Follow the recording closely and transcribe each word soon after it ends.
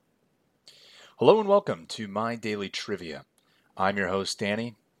Hello and welcome to My Daily Trivia. I'm your host,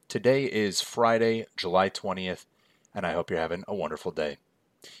 Danny. Today is Friday, July 20th, and I hope you're having a wonderful day.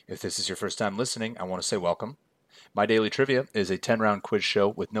 If this is your first time listening, I want to say welcome. My Daily Trivia is a 10-round quiz show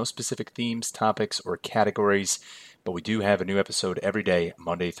with no specific themes, topics, or categories, but we do have a new episode every day,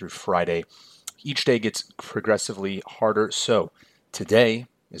 Monday through Friday. Each day gets progressively harder, so today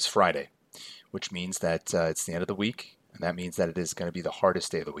is Friday, which means that it's the end of the week, and that means that it is going to be the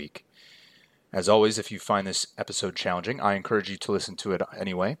hardest day of the week. As always, if you find this episode challenging, I encourage you to listen to it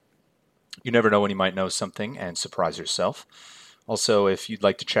anyway. You never know when you might know something and surprise yourself. Also, if you'd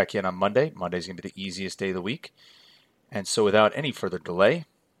like to check in on Monday's going to be the easiest day of the week. And so without any further delay,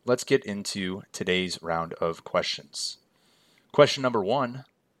 let's get into today's round of questions. Question number 1,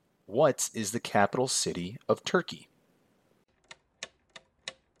 what is the capital city of Turkey?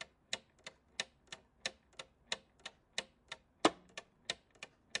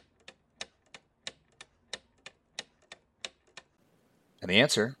 And the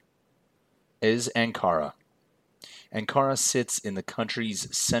answer is Ankara. Ankara sits in the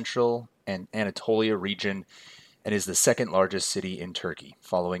country's central and Anatolia region and is the second largest city in Turkey,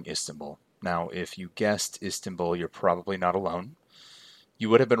 following Istanbul. Now, if you guessed Istanbul, you're probably not alone. You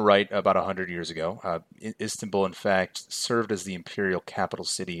would have been right about 100 years ago. Istanbul, in fact, served as the imperial capital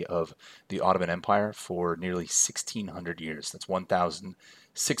city of the Ottoman Empire for nearly 1,600 years. That's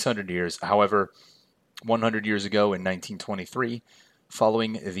 1,600 years. However, 100 years ago in 1923,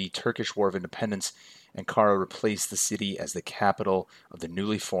 following the Turkish War of Independence, Ankara replaced the city as the capital of the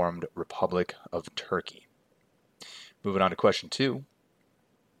newly formed Republic of Turkey. Moving on to question 2.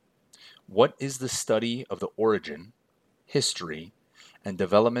 What is the study of the origin, history, and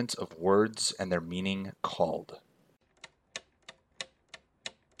development of words and their meaning called?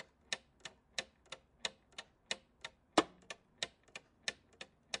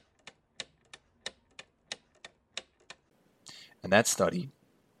 And that study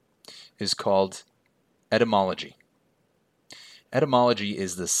is called etymology. Etymology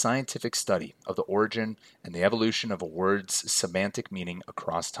is the scientific study of the origin and the evolution of a word's semantic meaning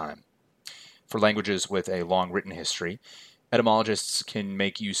across time. For languages with a long written history, etymologists can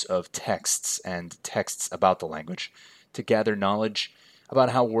make use of texts and texts about the language to gather knowledge about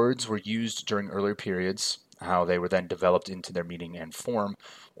how words were used during earlier periods, how they were then developed into their meaning and form,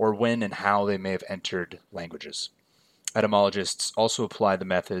 or when and how they may have entered languages. Etymologists also apply the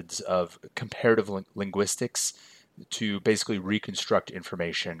methods of comparative linguistics to basically reconstruct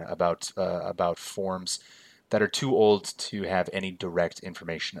information about forms that are too old to have any direct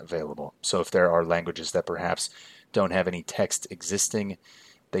information available. So if there are languages that perhaps don't have any text existing,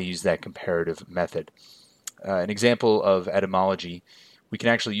 they use that comparative method. An example of etymology, we can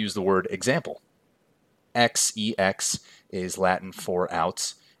actually use the word example. Ex is Latin for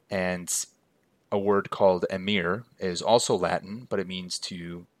out, and a word called emir is also Latin, but it means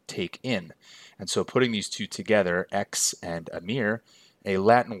to take in. And so putting these two together, ex and emir, a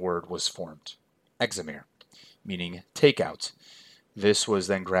Latin word was formed, exemir, meaning take out. This was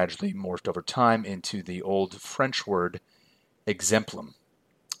then gradually morphed over time into the old French word exemplum,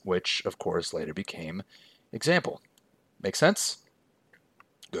 which of course later became example. Make sense?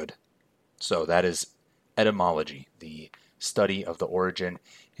 Good. So that is etymology, the study of the origin,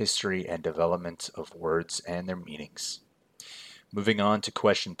 history, and development of words and their meanings. Moving on to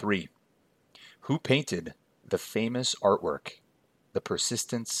question 3. Who painted the famous artwork, The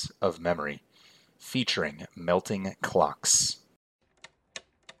Persistence of Memory, featuring melting clocks?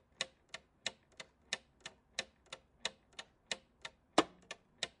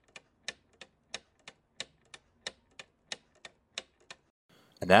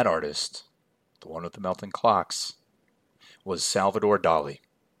 And that artist, the one with the melting clocks, was Salvador Dali.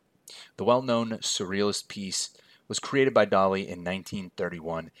 The well-known surrealist piece was created by Dali in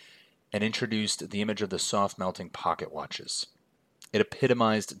 1931 and introduced the image of the soft melting pocket watches. It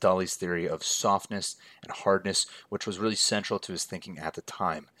epitomized Dali's theory of softness and hardness, which was really central to his thinking at the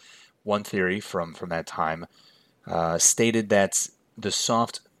time. One theory from that time stated that the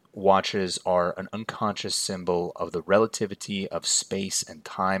soft watches are an unconscious symbol of the relativity of space and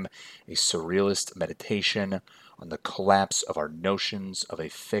time, a surrealist meditation on the collapse of our notions of a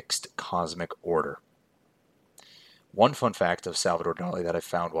fixed cosmic order. One fun fact of Salvador Dali that I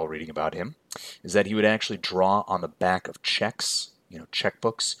found while reading about him is that he would actually draw on the back of checks,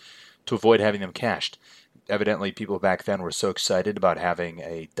 checkbooks, to avoid having them cashed. Evidently, people back then were so excited about having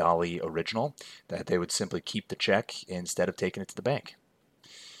a Dali original that they would simply keep the check instead of taking it to the bank.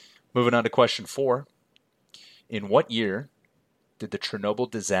 Moving on to question 4. In what year did the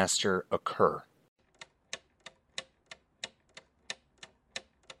Chernobyl disaster occur?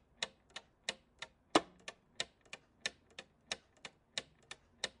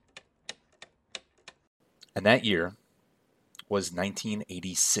 And that year was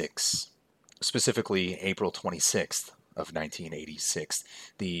 1986, specifically April 26th of 1986.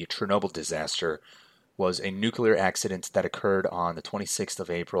 The Chernobyl disaster was a nuclear accident that occurred on the 26th of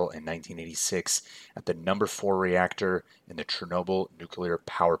April in 1986 at the number 4 reactor in the Chernobyl nuclear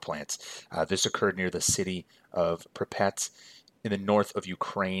power plant. This occurred near the city of Pripyat in the north of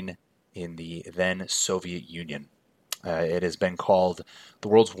Ukraine in the then Soviet Union. It has been called the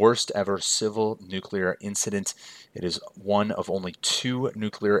world's worst ever civil nuclear incident. It is one of only 2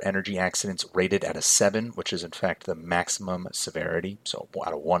 nuclear energy accidents rated at a 7, which is in fact the maximum severity. So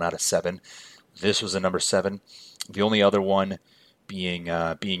out of 1 out of 7. This was a number 7. The only other one being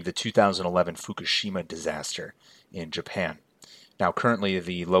the 2011 Fukushima disaster in Japan. Now, currently,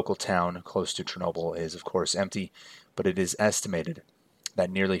 the local town close to Chernobyl is, of course, empty, but it is estimated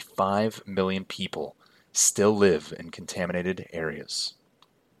that nearly 5 million people still live in contaminated areas.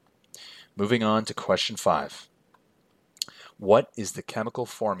 Moving on to question 5. What is the chemical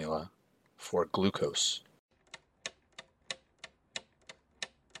formula for glucose?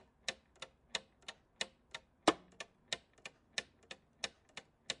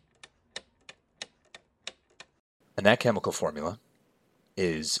 And that chemical formula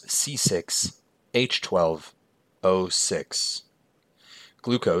is C6H12O6.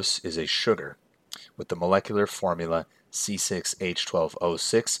 Glucose is a sugar with the molecular formula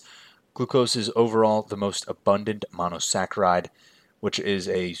C6H12O6. Glucose is overall the most abundant monosaccharide, which is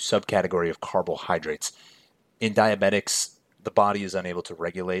a subcategory of carbohydrates. In diabetics, the body is unable to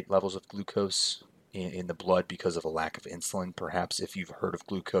regulate levels of glucose in the blood because of a lack of insulin. Perhaps if you've heard of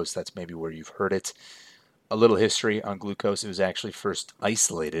glucose, that's maybe where you've heard it. A little history on glucose. It was actually first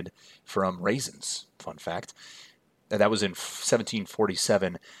isolated from raisins. Fun fact. That was in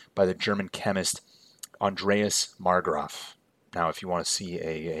 1747 by the German chemist Andreas Marggraf. Now, if you want to see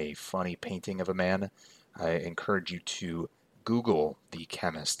a funny painting of a man, I encourage you to Google the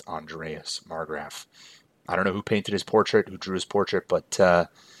chemist Andreas Marggraf. I don't know who painted his portrait, who drew his portrait, but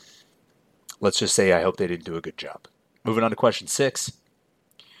let's just say I hope they didn't do a good job. Moving on to question 6.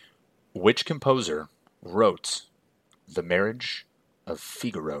 Which composer wrote The Marriage of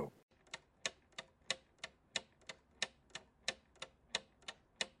Figaro?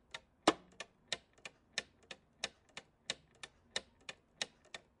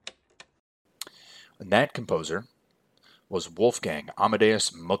 And that composer was Wolfgang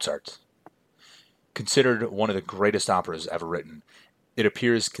Amadeus Mozart. Considered one of the greatest operas ever written, it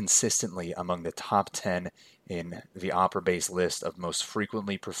appears consistently among the top 10 in the opera-based list of most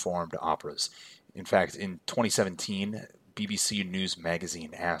frequently performed operas. In fact, in 2017, BBC News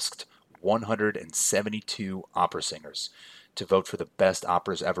Magazine asked 172 opera singers to vote for the best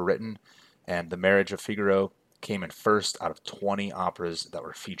operas ever written, and The Marriage of Figaro came in first out of 20 operas that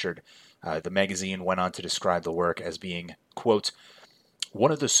were featured. The magazine went on to describe the work as being, quote,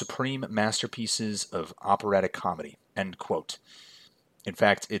 one of the supreme masterpieces of operatic comedy, end quote. In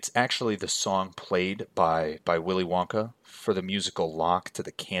fact, it's actually the song played by Willy Wonka for the musical Lock to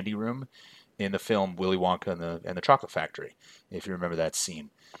the Candy Room in the film Willy Wonka and the Chocolate Factory, if you remember that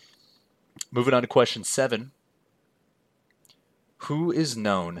scene. Moving on to question 7. Who is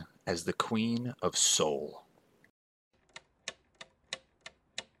known as the Queen of Soul?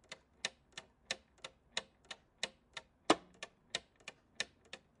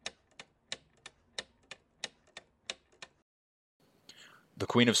 The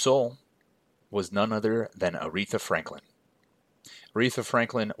Queen of Soul was none other than Aretha Franklin. Aretha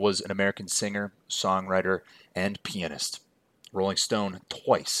Franklin was an American singer, songwriter, and pianist. Rolling Stone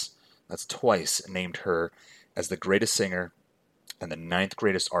twice named her as the greatest singer and the 9th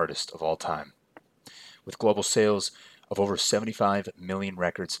greatest artist of all time. With global sales of over 75 million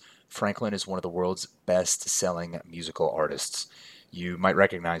records, Franklin is one of the world's best-selling musical artists. You might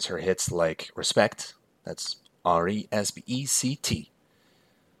recognize her hits like Respect, that's R-E-S-B-E-C-T,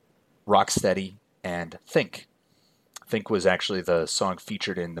 Rocksteady, and Think. Think was actually the song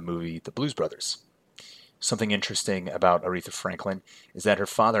featured in the movie The Blues Brothers. Something interesting about Aretha Franklin is that her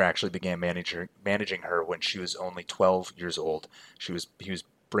father actually began managing her when she was only 12 years old. He was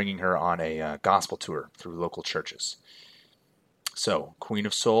bringing her on a gospel tour through local churches. So, Queen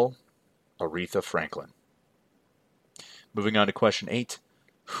of Soul, Aretha Franklin. Moving on to question 8.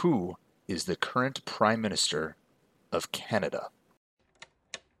 Who is the current Prime Minister of Canada?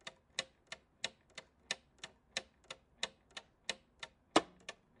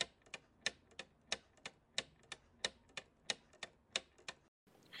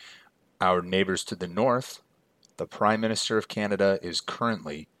 Our neighbors to the north, the Prime Minister of Canada is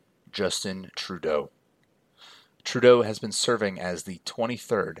currently Justin Trudeau. Trudeau has been serving as the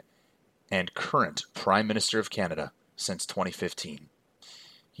 23rd and current Prime Minister of Canada since 2015.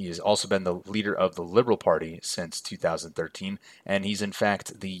 He has also been the leader of the Liberal Party since 2013, and he's in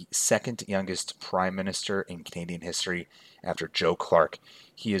fact the second youngest Prime Minister in Canadian history after Joe Clark.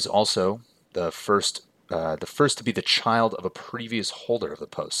 He is also the first to be the child of a previous holder of the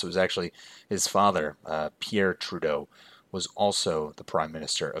post. So it was actually his father, Pierre Trudeau, was also the Prime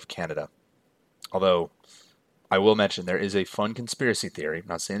Minister of Canada. Although I will mention there is a fun conspiracy theory. I'm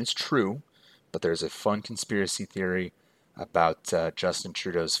not saying it's true, but there's a fun conspiracy theory about Justin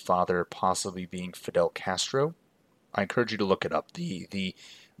Trudeau's father possibly being Fidel Castro. I encourage you to look it up. The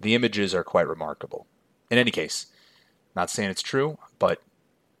images are quite remarkable. In any case, not saying it's true, but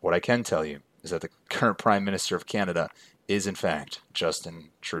what I can tell you is that the current Prime Minister of Canada is in fact Justin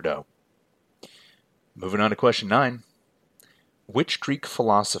Trudeau. Moving on to question 9. Which Greek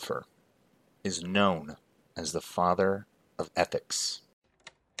philosopher is known as the father of ethics?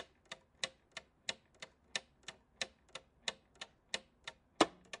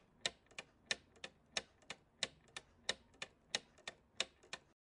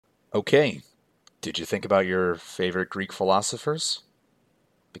 Okay, did you think about your favorite Greek philosophers?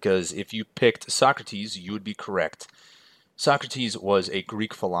 Because if you picked Socrates, you would be correct. Socrates was a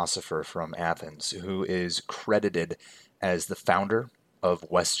Greek philosopher from Athens who is credited as the founder of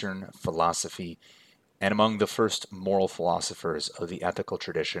Western philosophy and among the first moral philosophers of the ethical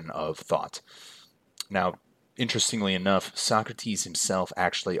tradition of thought. Now, interestingly enough, Socrates himself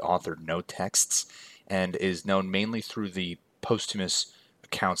actually authored no texts and is known mainly through the posthumous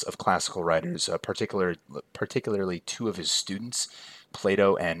accounts of classical writers, particularly two of his students,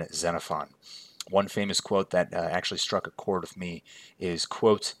 Plato and Xenophon. One famous quote that actually struck a chord with me is,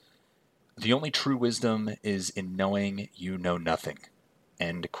 quote, "The only true wisdom is in knowing you know nothing,"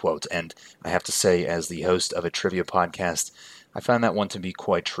 end quote. And I have to say, as the host of a trivia podcast, I find that one to be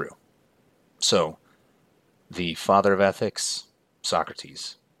quite true. So, the father of ethics,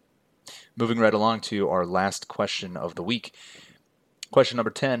 Socrates. Moving right along to our last question of the week. Question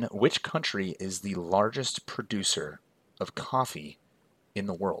number 10. Which country is the largest producer of coffee in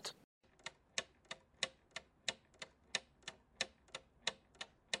the world?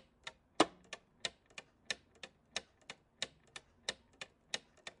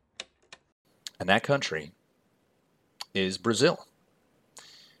 And that country is Brazil.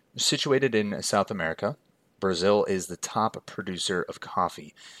 Situated in South America, Brazil is the top producer of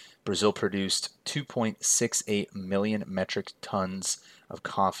coffee. Brazil produced 2.68 million metric tons of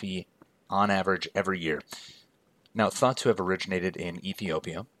coffee on average every year. Now, thought to have originated in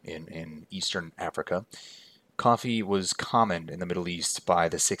Ethiopia, in Eastern Africa, coffee was common in the Middle East by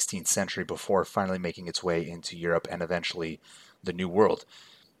the 16th century before finally making its way into Europe and eventually the New World.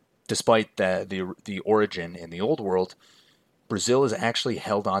 Despite the origin in the Old World, Brazil has actually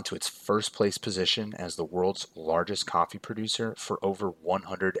held on to its first place position as the world's largest coffee producer for over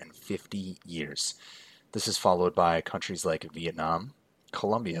 150 years. This is followed by countries like Vietnam,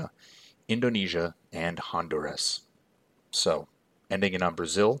 Colombia, Indonesia, and Honduras. So, ending it on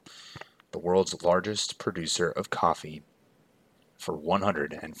Brazil, the world's largest producer of coffee for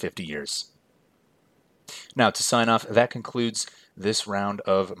 150 years. Now, to sign off, that concludes this round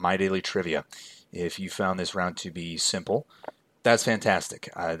of My Daily Trivia. If you found this round to be simple, that's fantastic.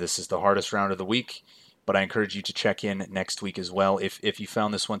 This is the hardest round of the week, but I encourage you to check in next week as well. If you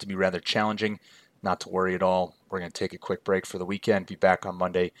found this one to be rather challenging, not to worry at all. We're going to take a quick break for the weekend, be back on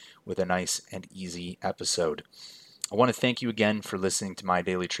Monday with a nice and easy episode. I want to thank you again for listening to My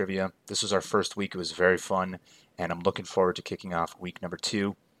Daily Trivia. This was our first week. It was very fun, and I'm looking forward to kicking off week number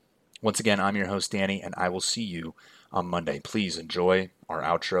 2. Once again, I'm your host, Danny, and I will see you on Monday. Please enjoy our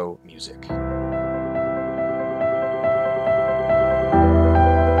outro music.